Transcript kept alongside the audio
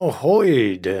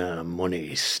Ahoy there,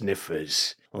 money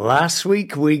sniffers. Last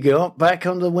week we got back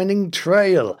on the winning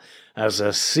trail as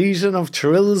a season of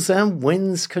thrills and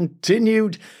wins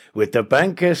continued, with the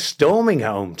banker storming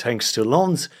home thanks to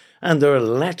Lons and their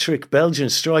electric Belgian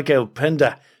strikeout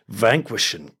Penda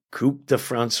vanquishing Coupe de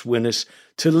France winners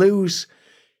Toulouse.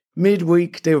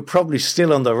 Midweek, they were probably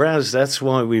still on the raz. That's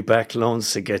why we backed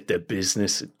Lons to get the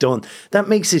business done. That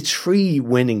makes it 3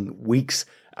 winning weeks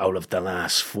out of the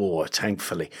last 4,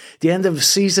 thankfully. The end of the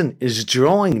season is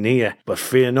drawing near, but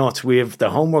fear not, we have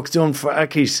the homework done for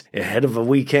Accies ahead of a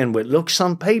weekend with looks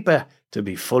on paper to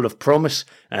be full of promise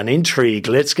and intrigue.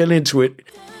 Let's get into it.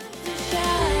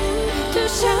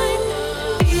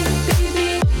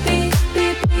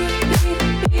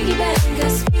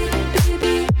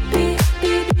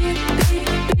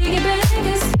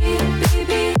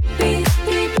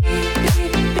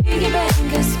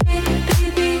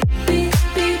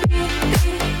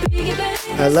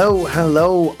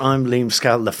 Hello, I'm Liam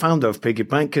Scal, the founder of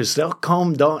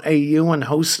piggybankers.com.au and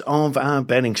host of our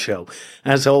betting show.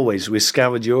 As always, we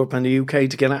scoured Europe and the UK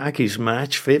to get our Accies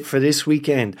match fit for this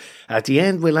weekend. At the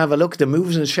end, we'll have a look at the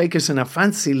movers and shakers in our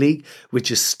fantasy league, which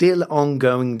is still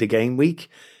ongoing the game week.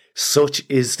 Such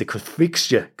is the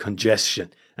fixture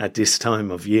congestion at this time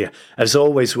of year. As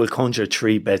always, we'll conjure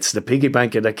 3 bets. The piggy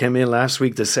banker that came in last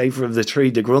week, the safer of the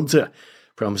 3, the grunter,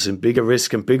 promising bigger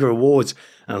risk and bigger rewards.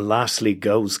 And lastly,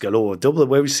 goals galore. Double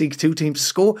where we seek 2 teams to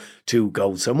score 2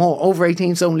 goals or more. Over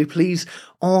 18s only, please.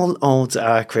 All odds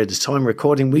are credit. Time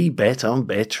recording, we bet on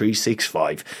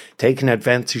Bet365. Taking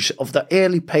advantage of the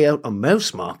early payout on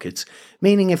most markets,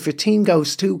 meaning if your team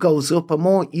goes 2 goals up or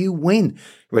more, you win,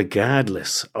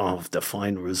 regardless of the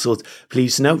final result.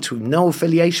 Please note, we've no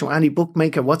affiliation with any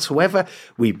bookmaker whatsoever.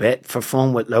 We bet for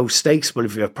fun with low stakes, but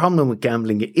if you have a problem with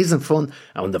gambling, it isn't fun,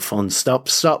 and when the fun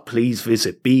stops, please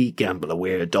visit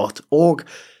begambleaware.org.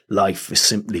 Life is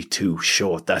simply too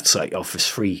short. That site offers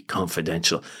free,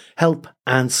 confidential help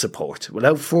and support.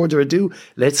 Without further ado,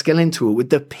 let's get into it with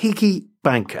the Piggy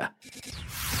Banker.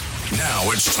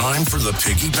 Now it's time for the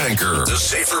Piggy Banker, the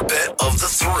safer bet of the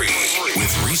 3,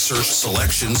 with research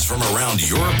selections from around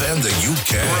Europe and the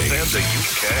UK.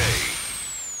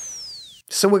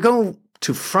 So we're going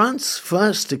to France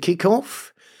first to kick off.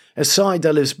 A side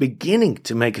that is beginning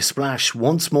to make a splash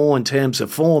once more in terms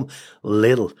of form,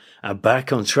 Lille are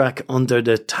back on track under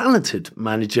the talented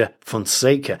manager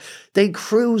Fonseca. They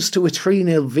cruised to a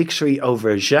 3-0 victory over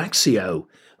Ajaccio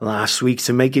last week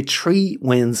to make it 3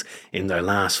 wins in their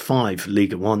last 5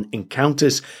 Ligue 1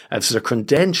 encounters as their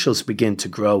credentials begin to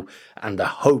grow and the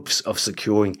hopes of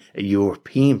securing a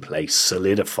European place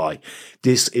solidify.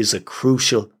 This is a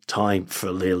crucial time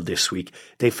for Lille this week.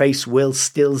 They face Will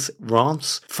Still's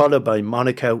Reims, followed by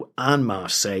Monaco and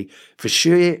Marseille. For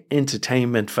sheer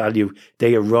entertainment value,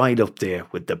 they are right up there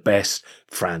with the best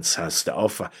France has to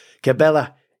offer.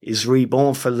 Cabella is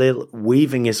reborn for Lille,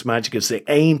 weaving his magic as they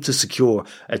aim to secure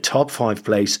a top 5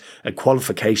 place, a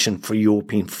qualification for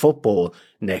European football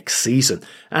next season.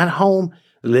 At home,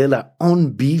 Lille are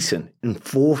unbeaten in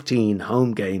 14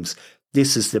 home games.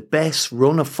 This is the best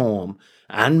run of form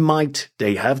and might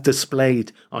they have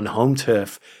displayed on home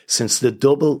turf since the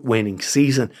double winning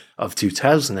season of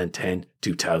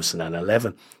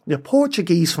 2010-2011. The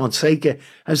Portuguese Fonseca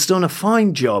has done a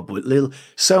fine job with Lille,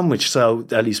 so much so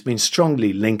that he's been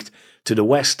strongly linked to the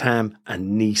West Ham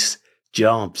and Nice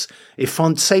jobs. If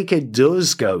Fonseca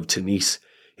does go to Nice,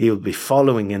 he'll be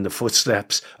following in the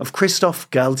footsteps of Christophe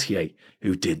Galtier,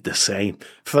 who did the same.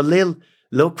 For Lille,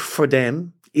 look for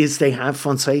them is they have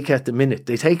Fonseca at the minute.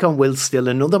 They take on Will Still,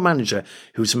 another manager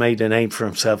who's made a name for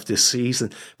himself this season,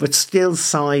 but Still's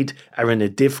side are in a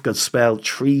difficult spell,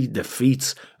 3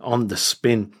 defeats on the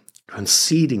spin,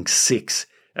 conceding 6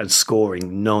 and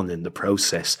scoring none in the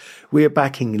process. We're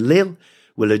backing Lille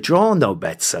with a draw no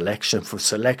bet selection for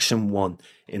selection 1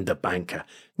 in the banker.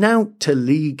 Now to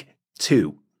League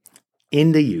 2.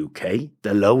 In the UK,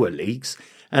 the lower leagues,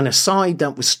 and a side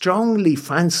that was strongly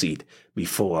fancied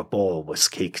before a ball was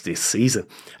kicked this season.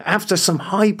 After some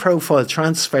high-profile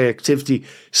transfer activity,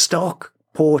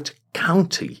 Stockport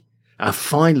County are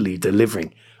finally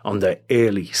delivering on their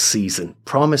early season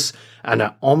promise and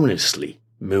are ominously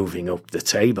moving up the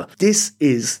table. This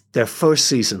is their first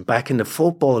season back in the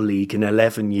Football League in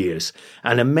 11 years,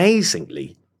 and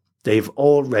amazingly, they've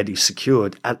already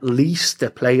secured at least a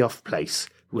playoff place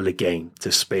with a game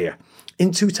to spare.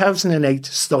 In 2008,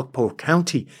 Stockport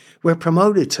County were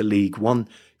promoted to League One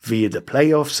via the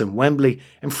playoffs in Wembley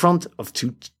in front of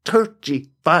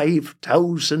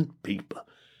 35,000 people.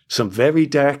 Some very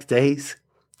dark days,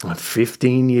 and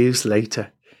 15 years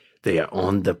later, they are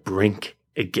on the brink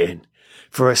again.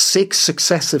 For a 6th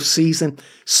successive season,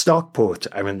 Stockport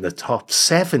are in the top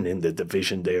 7 in the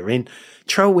division they're in.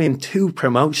 Throw in 2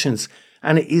 promotions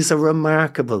and it is a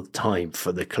remarkable time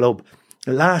for the club.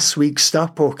 Last week,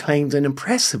 Stockport claimed an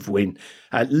impressive win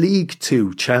at League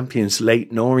 2 champions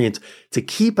Leyton Orient to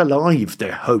keep alive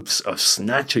their hopes of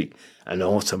snatching an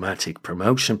automatic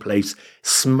promotion place,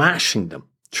 smashing them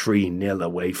 3-0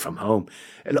 away from home.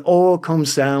 It all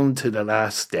comes down to the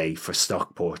last day for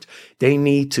Stockport. They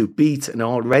need to beat an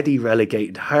already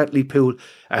relegated Hartlepool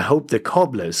and hope the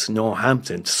Cobblers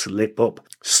Northampton slip up.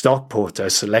 Stockport, our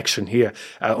selection here,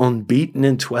 are unbeaten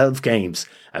in 12 games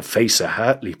and face a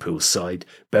Hartlepool side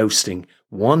boasting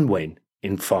 1 win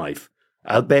in 5.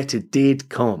 I'll bet it did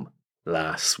come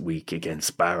last week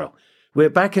against Barrow. We're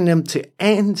backing them to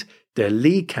end their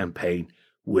league campaign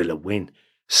with a win.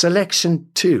 Selection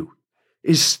 2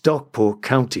 is Stockport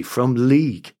County from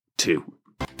League 2.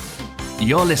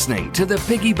 You're listening to the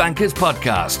Piggy Bankers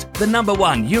Podcast, the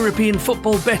 #1 European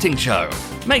football betting show.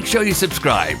 Make sure you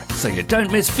subscribe so you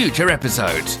don't miss future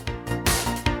episodes.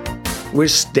 We're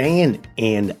staying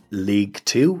in League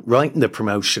 2, right in the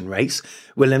promotion race,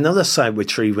 with another side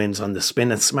with 3 wins on the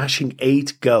spin and smashing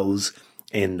 8 goals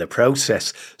in the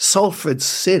process. Salford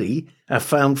City have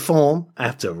found form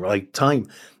at the right time.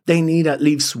 They need at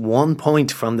least 1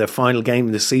 point from their final game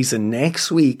of the season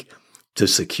next week to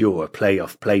secure a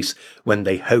playoff place when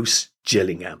they host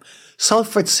Gillingham.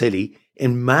 Salford City,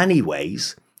 in many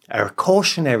ways, are a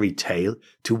cautionary tale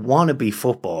to wannabe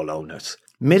football owners.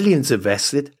 Millions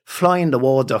invested,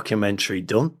 fly-in-the-wall documentary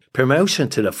done, promotion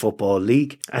to the Football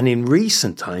League, and in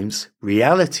recent times,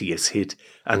 reality has hit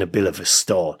and a bit of a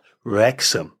stall.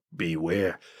 Wrexham,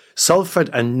 beware.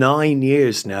 Salford are 9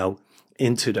 years now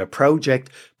into their project,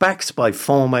 backed by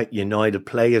former United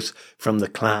players from the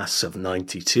class of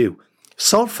 92.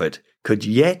 Salford could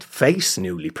yet face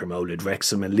newly promoted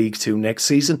Wrexham in League 2 next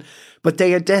season, but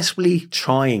they are desperately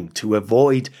trying to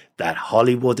avoid that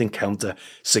Hollywood encounter,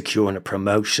 securing a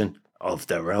promotion of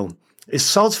their own. If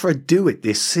Salford do it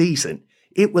this season,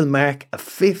 it will mark a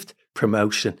 5th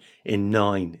promotion in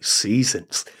 9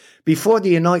 seasons. Before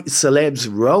the United Celebs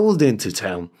rolled into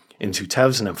town in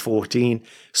 2014,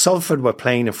 Salford were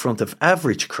playing in front of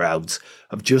average crowds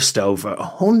of just over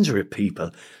 100 people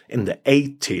in the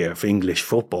 8th tier of English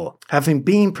football. Having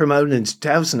been promoted in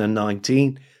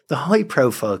 2019, the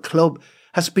high-profile club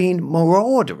has been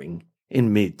marauding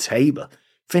in mid-table,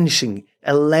 finishing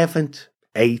 11th,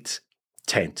 8th,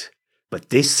 10th. But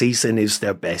this season is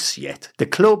their best yet. The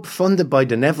club, funded by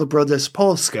the Neville brothers,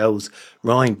 Paul Scholes,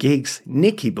 Ryan Giggs,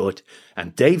 Nicky Butt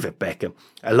and David Beckham,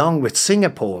 along with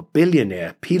Singapore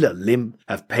billionaire Peter Lim,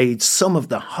 have paid some of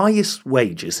the highest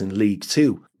wages in League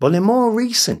 2. But in more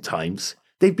recent times,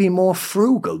 they've been more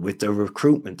frugal with their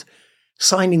recruitment,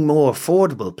 signing more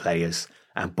affordable players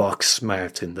and box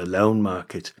smart in the loan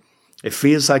market. It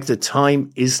feels like the time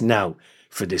is now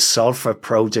for this Salford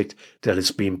project that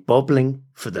has been bubbling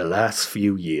for the last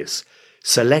few years.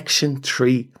 Selection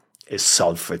 3 is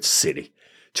Salford City.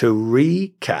 To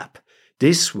recap,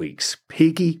 this week's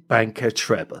Piggy Banker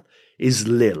treble is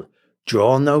Lille,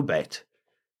 Draw No Bet,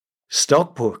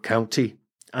 Stockport County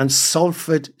and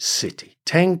Salford City.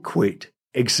 10 quid,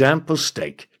 example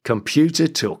stake, computer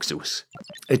talk to us.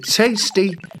 A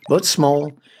tasty but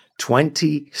small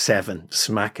 27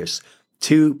 smackers,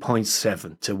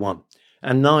 2.7 to 1.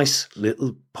 A nice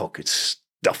little pocket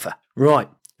stuffer. Right,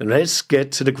 let's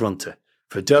get to the grunter.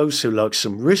 For those who like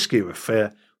some riskier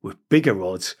affair with bigger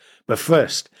odds. But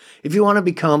first, if you want to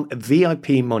become a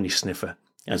VIP money sniffer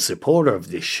and supporter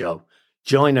of this show,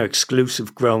 join our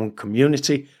exclusive growing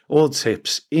community. All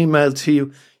tips emailed to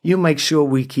you. You make sure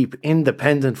we keep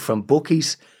independent from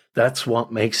bookies. That's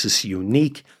what makes us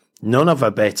unique. None of our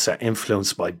bets are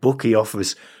influenced by bookie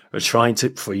offers or trying to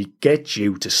get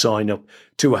you to sign up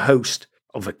to a host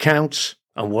of accounts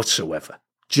and whatsoever.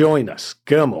 Join us.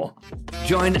 Come on.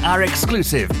 Join our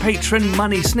exclusive Patron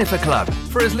Money Sniffer Club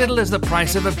for as little as the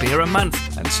price of a beer a month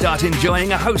and start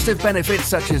enjoying a host of benefits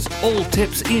such as all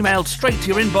tips emailed straight to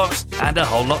your inbox and a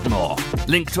whole lot more.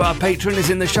 Link to our Patreon is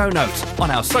in the show notes, on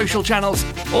our social channels,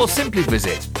 or simply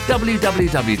visit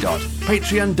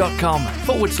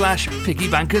www.patreon.com/Piggy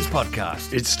Bankers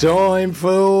Podcast. It's time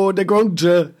for the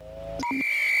grunter.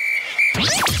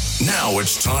 Now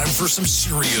it's time for some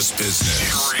serious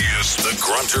business. The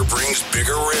Grunter brings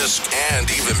bigger risk and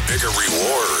even bigger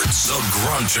rewards. The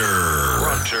Grunter.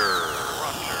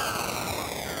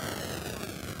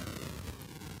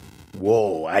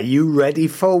 Whoa, are you ready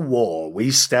for war?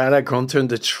 We start our grunter in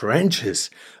the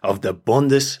trenches of the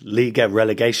Bundesliga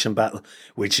relegation battle,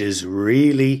 which is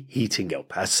really heating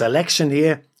up. Our selection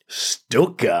here,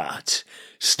 Stuttgart.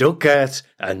 Stuttgart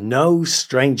are no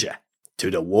stranger to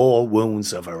the war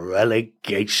wounds of a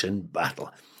relegation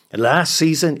battle. Last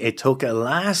season, it took a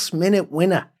last-minute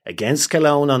winner against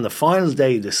Cologne on the final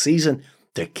day of the season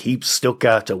to keep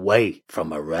Stuttgart away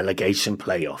from a relegation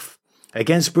playoff.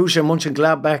 Against Borussia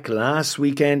Mönchengladbach last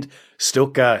weekend,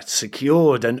 Stuttgart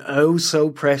secured an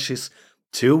oh-so-precious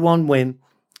 2-1 win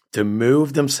to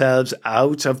move themselves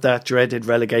out of that dreaded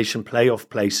relegation playoff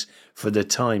place for the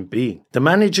time being. The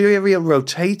managerial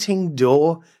rotating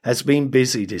door has been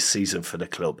busy this season for the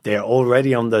club. They are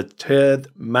already on the third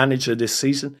manager this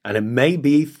season, and it may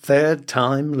be third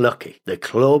time lucky. The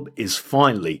club is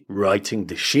finally righting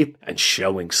the ship and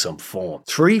showing some form.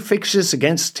 3 fixtures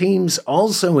against teams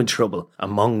also in trouble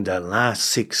among their last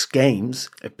 6 games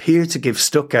appear to give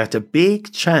Stuttgart a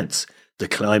big chance to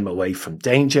climb away from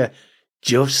danger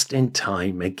just in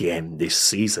time again this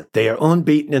season. They are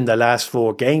unbeaten in the last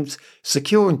 4 games,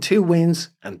 securing 2 wins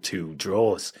and 2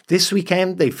 draws. This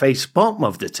weekend they face bottom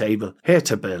of the table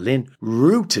Hertha Berlin,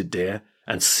 rooted there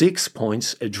and 6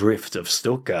 points adrift of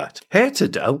Stuttgart. Hertha,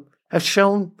 though, have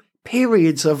shown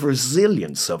periods of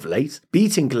resilience of late,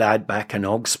 beating Gladbach and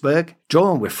Augsburg,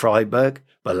 drawing with Freiburg,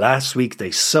 but last week they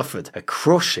suffered a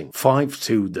crushing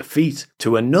 5-2 defeat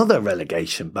to another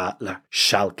relegation battler,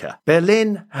 Schalke.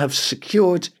 Berlin have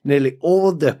secured nearly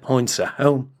all their points at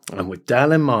home, and with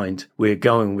that in mind, we're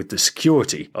going with the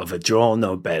security of a draw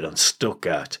no bet on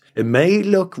Stuttgart. It may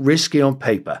look risky on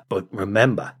paper, but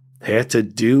remember, Hertha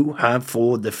do have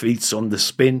 4 defeats on the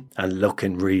spin and look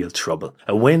in real trouble.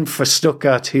 A win for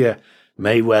Stuttgart here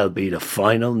may well be the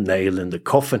final nail in the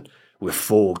coffin, with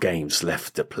 4 games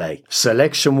left to play.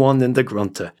 Selection 1 in the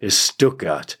Grunter is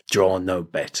Stuttgart, draw no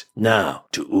bet. Now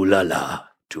to Oulala,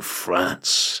 to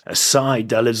France. A side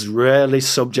that is rarely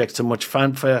subject to much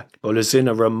fanfare, but is in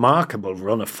a remarkable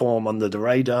run of form under the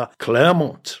radar.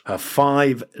 Clermont have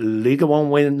 5 Ligue 1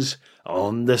 wins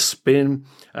on the spin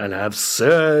and have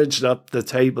surged up the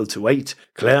table to 8.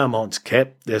 Clermont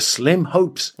kept their slim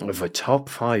hopes of a top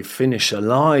 5 finish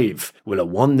alive with a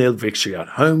 1-0 victory at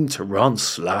home to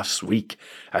Reims last week,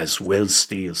 as Will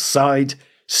Steele's side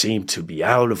seemed to be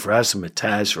out of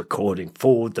razzmatazz, recording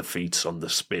 4 defeats on the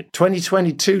spin.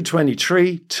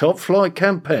 2022-23 top flight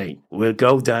campaign will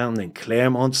go down in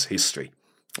Clermont's history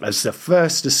as the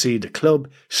first to see the club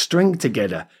string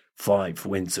together 5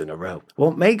 wins in a row.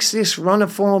 What makes this run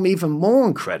of form even more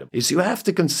incredible is you have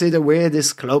to consider where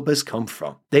this club has come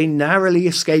from. They narrowly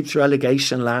escaped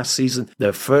relegation last season,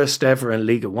 their first ever in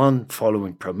Ligue 1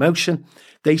 following promotion.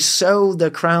 They sold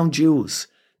their crown jewels,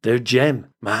 their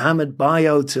gem, Mohamed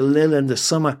Bayo, to Lille in the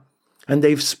summer, and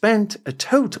they've spent a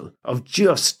total of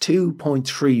just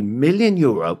 €2.3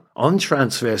 million on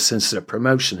transfers since their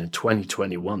promotion in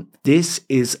 2021. This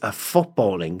is a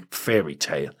footballing fairy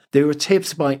tale. They were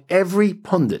tipped by every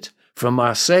pundit from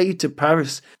Marseille to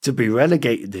Paris to be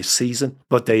relegated this season,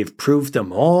 but they've proved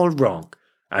them all wrong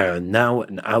and are now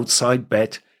an outside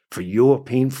bet for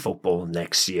European football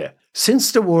next year.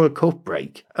 Since the World Cup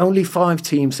break, only 5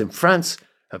 teams in France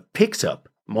have picked up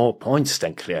more points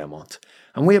than Clermont,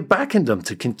 and we are backing them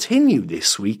to continue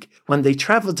this week when they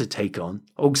travel to take on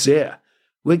Auxerre.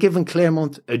 We're giving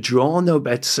Clermont a draw no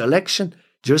bet selection,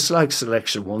 just like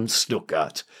selection 1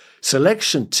 Stuttgart.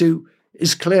 Selection 2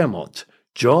 is Clermont,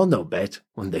 draw no bet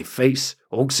when they face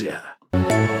Auxerre.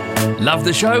 Love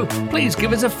the show? Please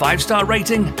give us a 5-star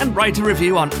rating and write a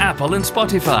review on Apple and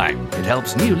Spotify. It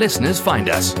helps new listeners find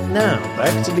us. Now,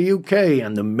 back to the UK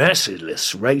and the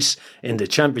merciless race in the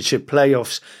Championship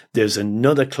playoffs. There's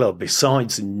another club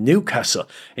besides Newcastle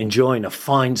enjoying a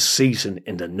fine season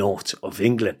in the north of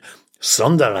England.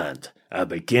 Sunderland are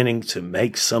beginning to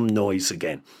make some noise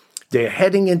again. They're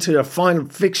heading into their final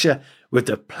fixture with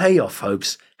their playoff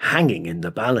hopes hanging in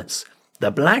the balance. The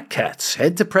Black Cats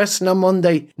head to Preston on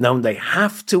Monday, knowing they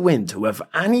have to win to have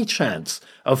any chance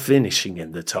of finishing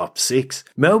in the top 6.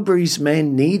 Mowbray's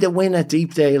men need a win at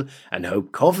Deepdale and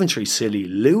hope Coventry City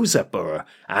lose at Borough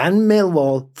and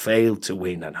Millwall fail to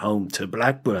win at home to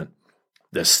Blackburn.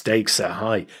 The stakes are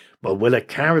high, but with the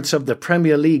carrots of the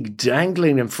Premier League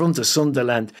dangling in front of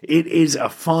Sunderland, it is a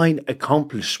fine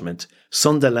accomplishment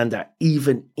Sunderland are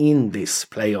even in this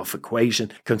playoff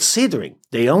equation, considering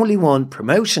they only won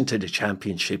promotion to the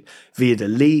Championship via the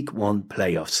League One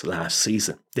playoffs last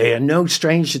season. They are no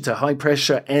stranger to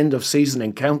high-pressure end-of-season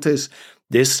encounters.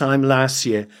 This time last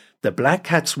year, the Black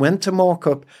Cats went to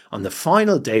Morecambe on the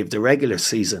final day of the regular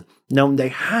season, knowing they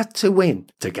had to win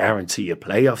to guarantee a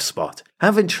playoff spot.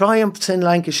 Having triumphed in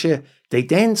Lancashire, they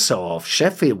then saw off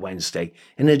Sheffield Wednesday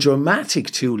in a dramatic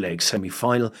 2-leg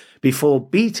semi-final before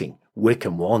beating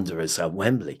Wycombe Wanderers at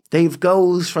Wembley. They've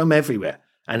goals from everywhere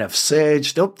and have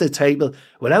surged up the table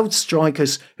without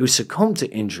strikers who succumbed to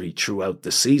injury throughout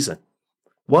the season.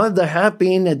 While there have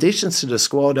been additions to the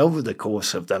squad over the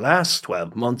course of the last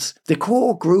 12 months, the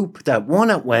core group that won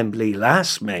at Wembley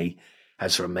last May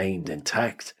has remained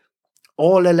intact.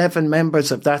 All 11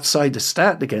 members of that side that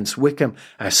started against Wycombe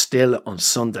are still on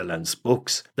Sunderland's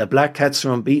books. The Black Cats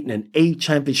are unbeaten in 8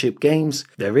 championship games.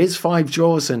 There is 5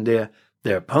 draws in there.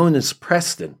 Their opponents,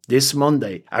 Preston, this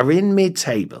Monday, are in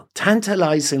mid-table,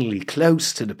 tantalisingly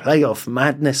close to the playoff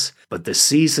madness, but the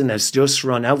season has just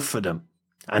run out for them,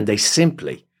 and they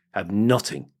simply have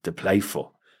nothing to play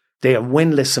for. They are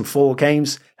winless in 4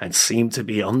 games and seem to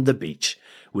be on the beach,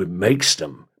 which makes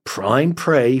them prime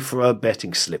prey for our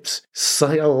betting slips.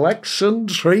 Selection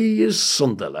 3 is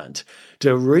Sunderland. To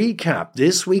recap,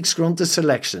 this week's Grunter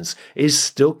selections is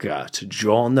Stuttgart,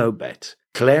 draw no bet.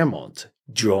 Clermont,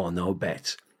 draw no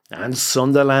bet. And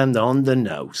Sunderland on the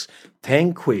nose.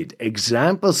 10 quid.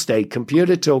 Example state.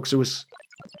 Computer talks to us.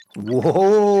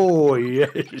 Whoa,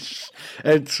 yes.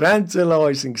 A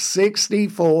tantalising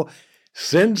 64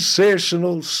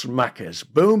 sensational smackers.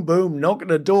 Boom, boom, knock at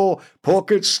the door,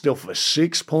 pocket stuffer,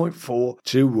 6.4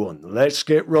 to 1. Let's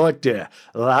get right there.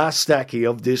 Last stacky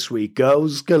of this week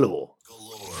goes galore.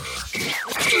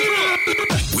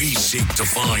 We seek to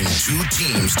find 2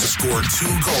 teams to score 2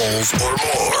 goals or more.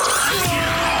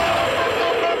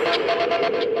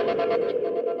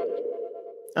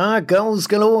 Goals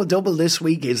galore double this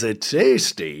week is a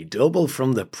tasty double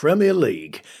from the Premier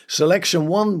League. Selection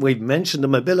 1, we've mentioned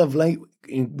them a bit of late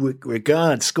in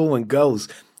regard scoring goals.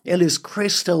 It is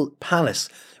Crystal Palace.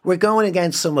 We're going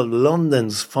against some of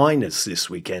London's finest this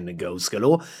weekend in goals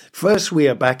galore. First, we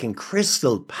are back in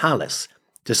Crystal Palace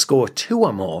to score 2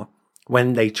 or more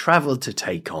when they travel to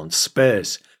take on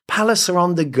Spurs. Palace are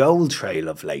on the goal trail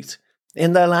of late.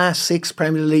 In their last 6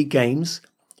 Premier League games,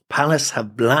 Palace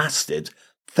have blasted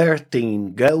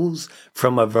 13 goals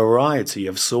from a variety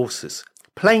of sources.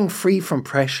 Playing free from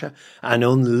pressure and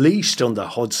unleashed under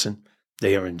Hudson,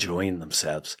 they are enjoying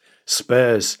themselves.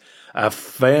 Spurs are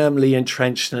firmly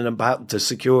entrenched in a battle to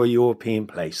secure a European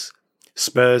place.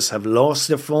 Spurs have lost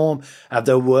their form at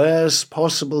the worst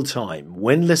possible time,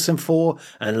 winless in 4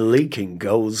 and leaking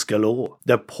goals galore.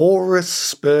 The poorest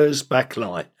Spurs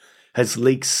backline has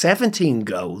leaked 17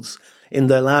 goals in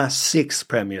the last 6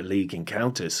 Premier League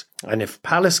encounters, and if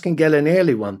Palace can get an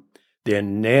early one, their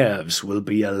nerves will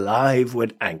be alive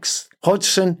with angst.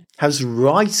 Hudson has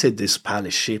righted this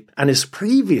Palace ship, and his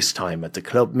previous time at the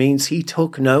club means he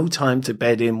took no time to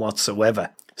bed in whatsoever.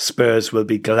 Spurs will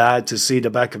be glad to see the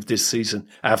back of this season.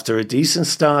 After a decent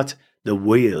start, the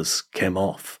wheels came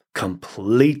off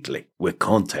completely with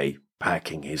Conte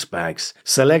packing his bags.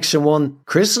 Selection 1,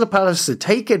 Crystal Palace to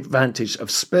take advantage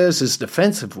of Spurs'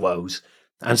 defensive woes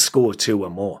and score 2 or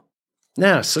more.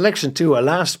 Now, selection 2, our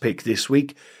last pick this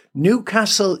week,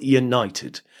 Newcastle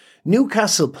United.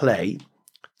 Newcastle play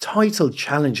title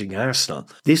challenging Arsenal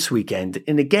this weekend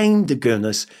in a game the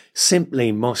Gunners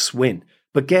simply must win.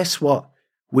 But guess what?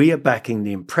 We are backing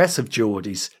the impressive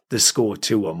Geordies to score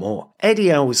 2 or more. Eddie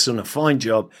Howe has done a fine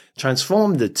job,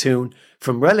 transformed the Toon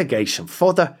from relegation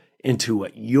fodder into a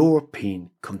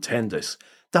European contenders.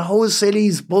 The whole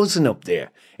city's buzzing up there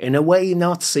in a way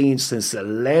not seen since the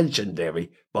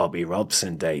legendary Bobby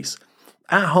Robson days.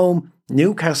 At home,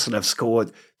 Newcastle have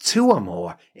scored 2 or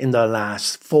more in their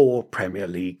last 4 Premier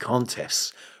League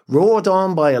contests. Roared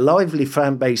on by a lively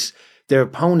fan base, their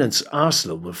opponents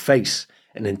Arsenal will face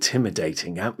an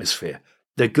intimidating atmosphere.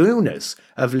 The Gooners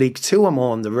have leaked 2 or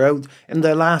more on the road in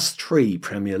their last 3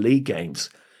 Premier League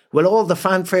games. With all the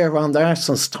fanfare around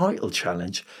Arsenal's title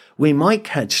challenge, we might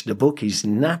catch the bookies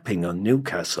napping on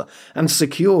Newcastle and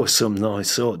secure some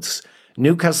nice odds.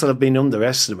 Newcastle have been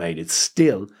underestimated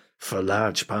still for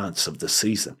large parts of the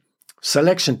season.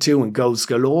 Selection 2 in goals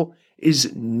galore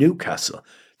is Newcastle.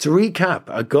 To recap,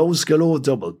 a goals galore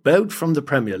double, both from the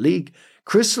Premier League,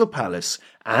 Crystal Palace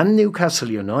and Newcastle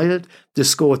United to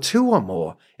score 2 or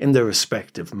more in their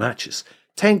respective matches.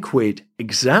 10 quid,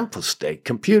 example stake.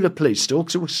 Computer, please talk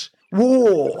to us.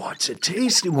 Whoa, it's a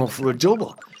tasty one for a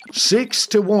double. 6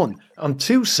 to 1 on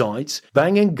 2 sides,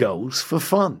 banging goals for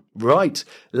fun. Right,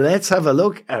 let's have a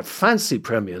look at Fancy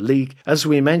Premier League. As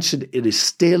we mentioned, it is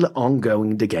still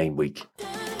ongoing the game week.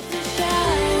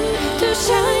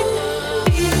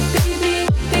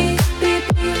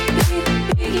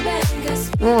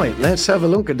 Right, let's have a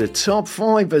look at the top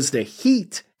 5 as the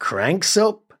heat cranks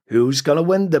up. Who's going to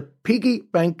win the Piggy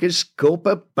Bankers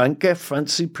Copa Banca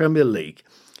Fancy Premier League?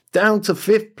 Down to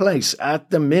 5th place at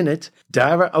the minute,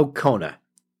 Dara O'Connor,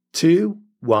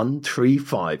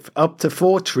 2-1-3-5. Up to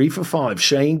 4, 3 for 5,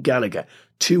 Shane Gallagher,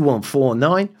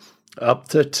 2-1-4-9. Up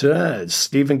to third,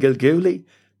 Stephen Gilgooly,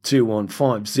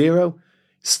 2150.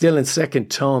 Still in second,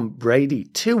 Tom Brady,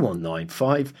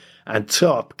 2195. And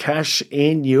top, cash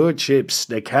in your chips,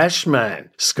 the cash man,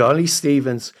 Scully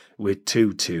Stevens with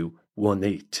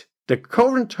 2218. The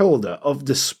current holder of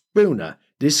the Spooner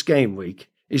this game week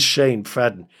is Shane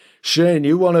Fadden. Shane,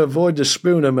 you want to avoid the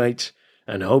Spooner, mate,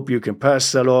 and hope you can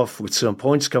pass that off with some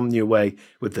points coming your way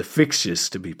with the fixtures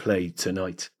to be played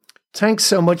tonight. Thanks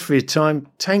so much for your time.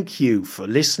 Thank you for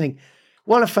listening.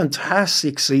 What a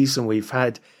fantastic season we've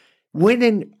had.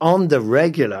 Winning on the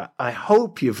regular. I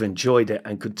hope you've enjoyed it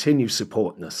and continue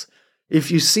supporting us.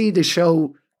 If you see the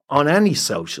show on any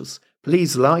socials,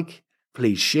 please like,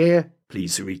 please share,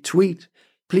 please retweet,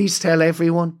 please tell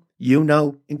everyone you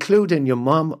know, including your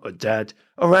mum or dad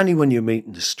or anyone you meet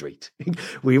in the street.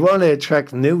 We want to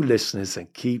attract new listeners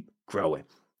and keep growing.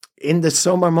 In the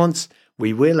summer months,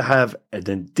 we will have an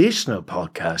additional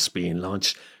podcast being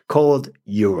launched called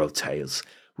Eurotales.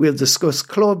 We'll discuss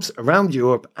clubs around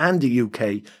Europe and the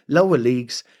UK, lower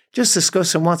leagues, just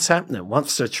discussing what's happening,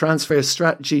 what's their transfer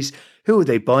strategies, who are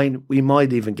they buying. We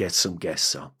might even get some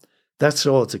guests on. That's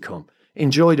all to come.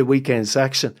 Enjoy the weekend's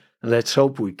action and let's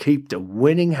hope we keep the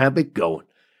winning habit going.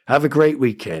 Have a great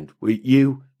weekend with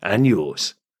you and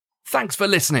yours. Thanks for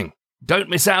listening. Don't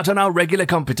miss out on our regular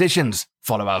competitions.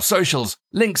 Follow our socials,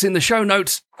 links in the show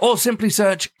notes, or simply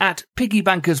search at Piggy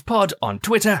Bankers Pod on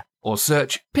Twitter, or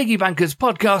search Piggy Bankers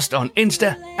Podcast on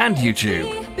Insta and YouTube.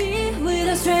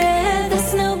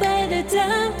 There's no better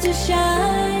time to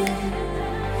shine.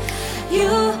 You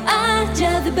are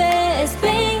just the best,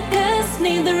 bankers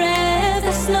need the rest.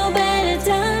 There's no better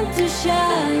time to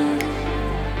shine.